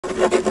You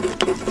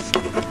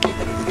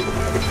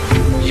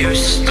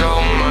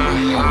stole my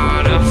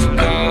heart of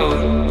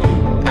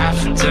gold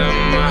after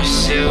my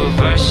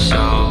silver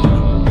soul.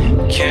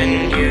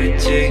 Can you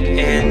dig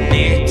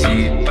any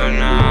deeper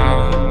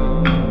now?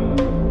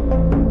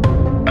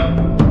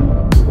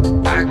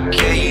 I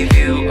gave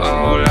you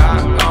all I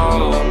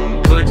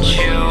own, put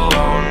you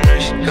on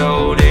this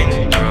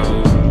golden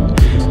throne,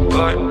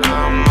 but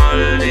I'm a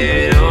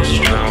little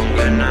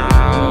stronger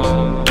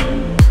now.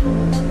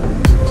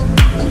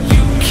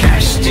 You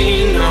cashed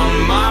in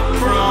on my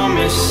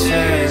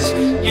promises,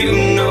 you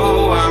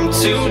know I'm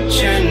too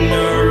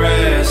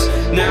generous.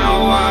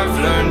 Now I've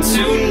learned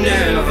to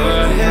never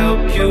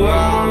help you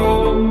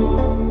out,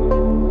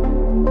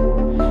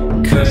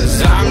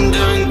 'cause I'm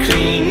done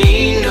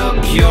cleaning up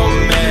your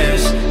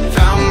mess.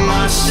 Found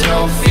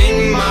myself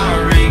in my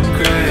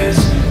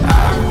regrets.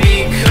 I've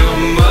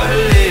become a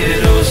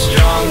little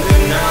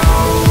stronger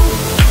now,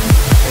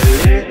 a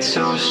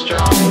little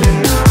stronger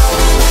now.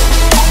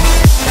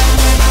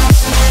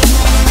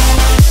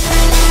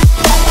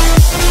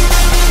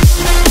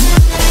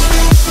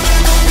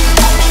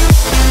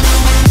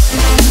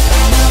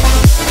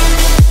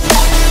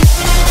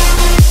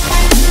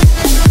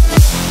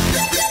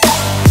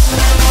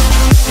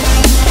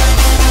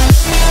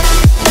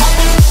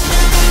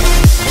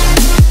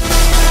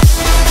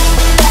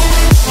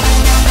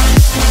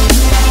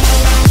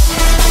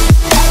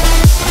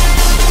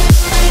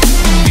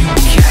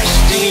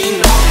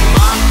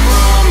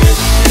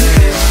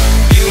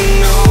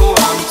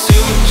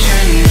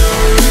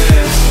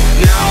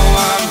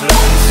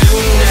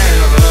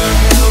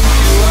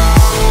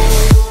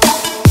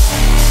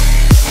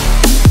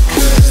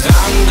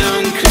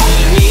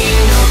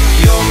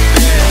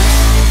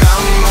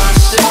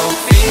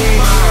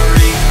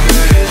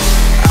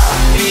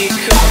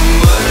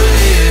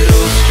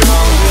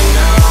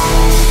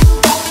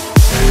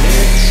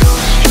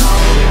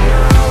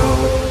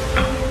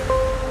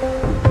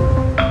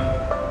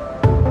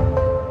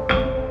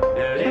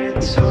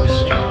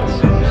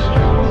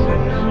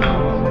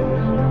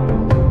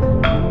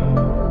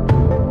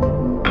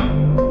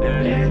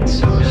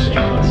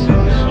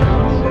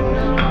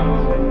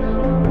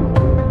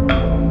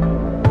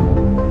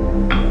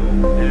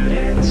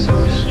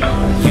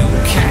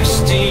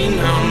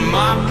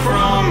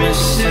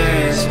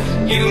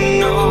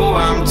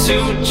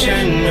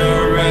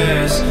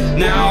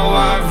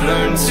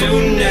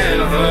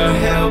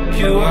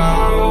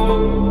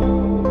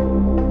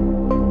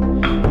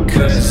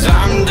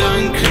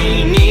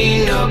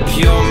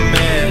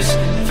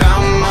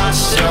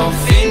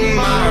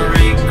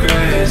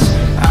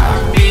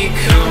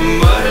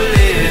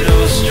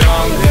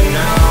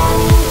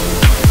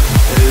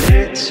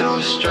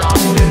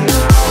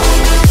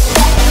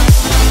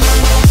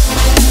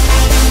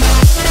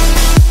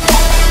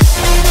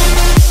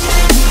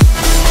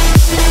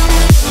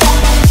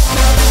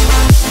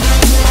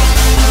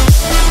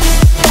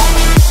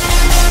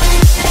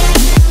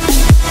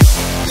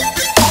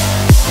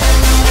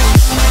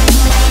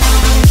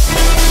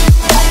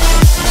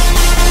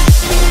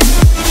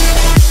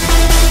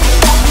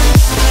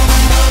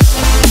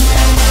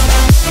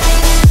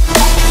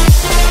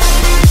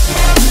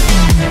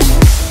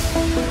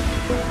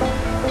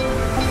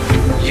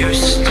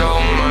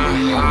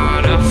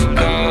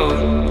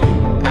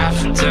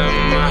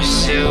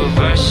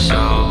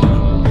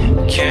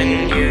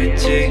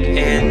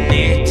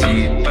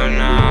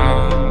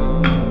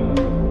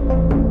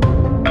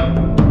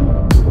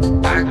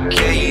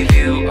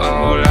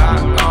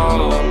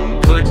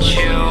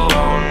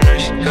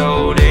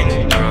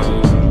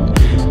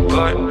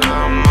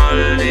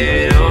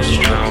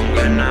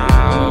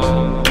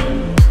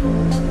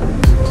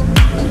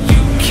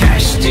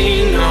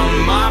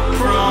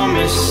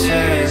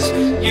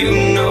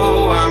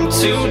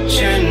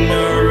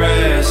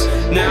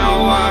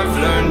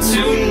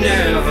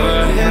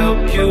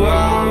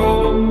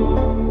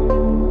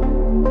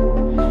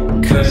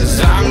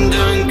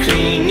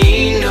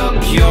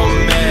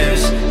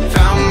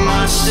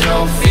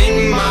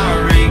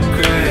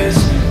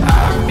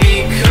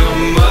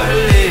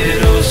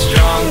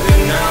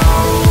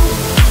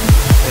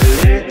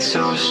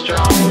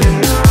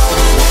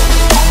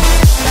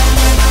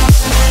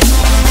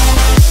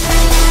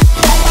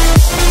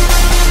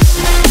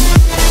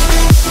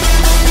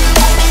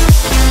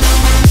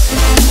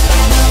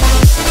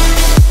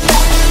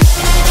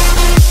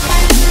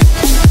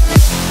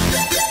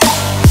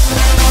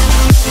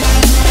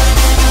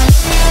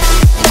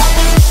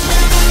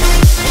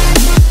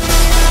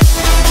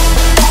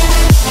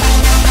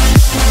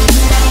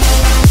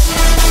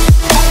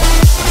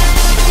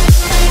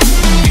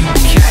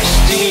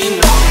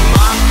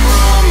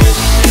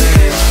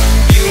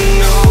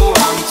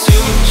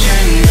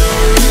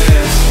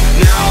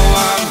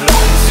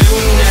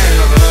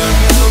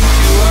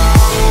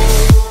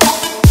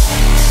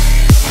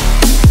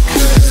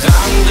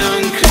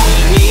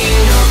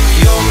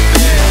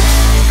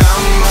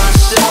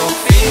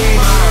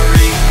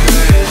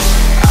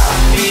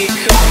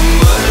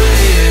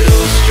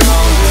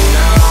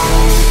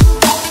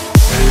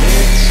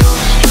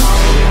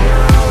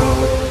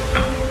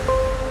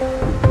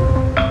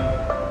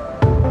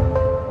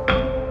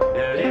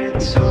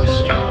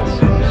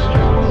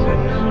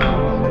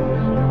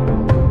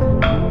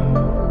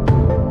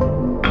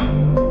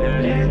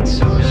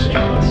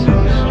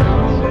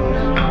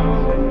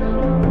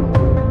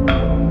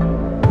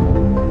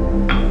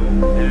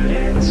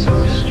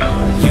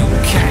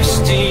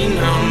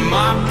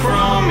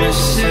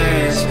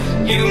 promises.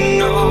 You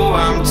know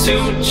I'm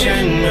too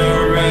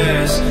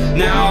generous.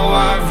 Now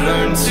I've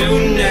learned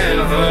to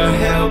never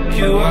help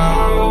you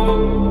out.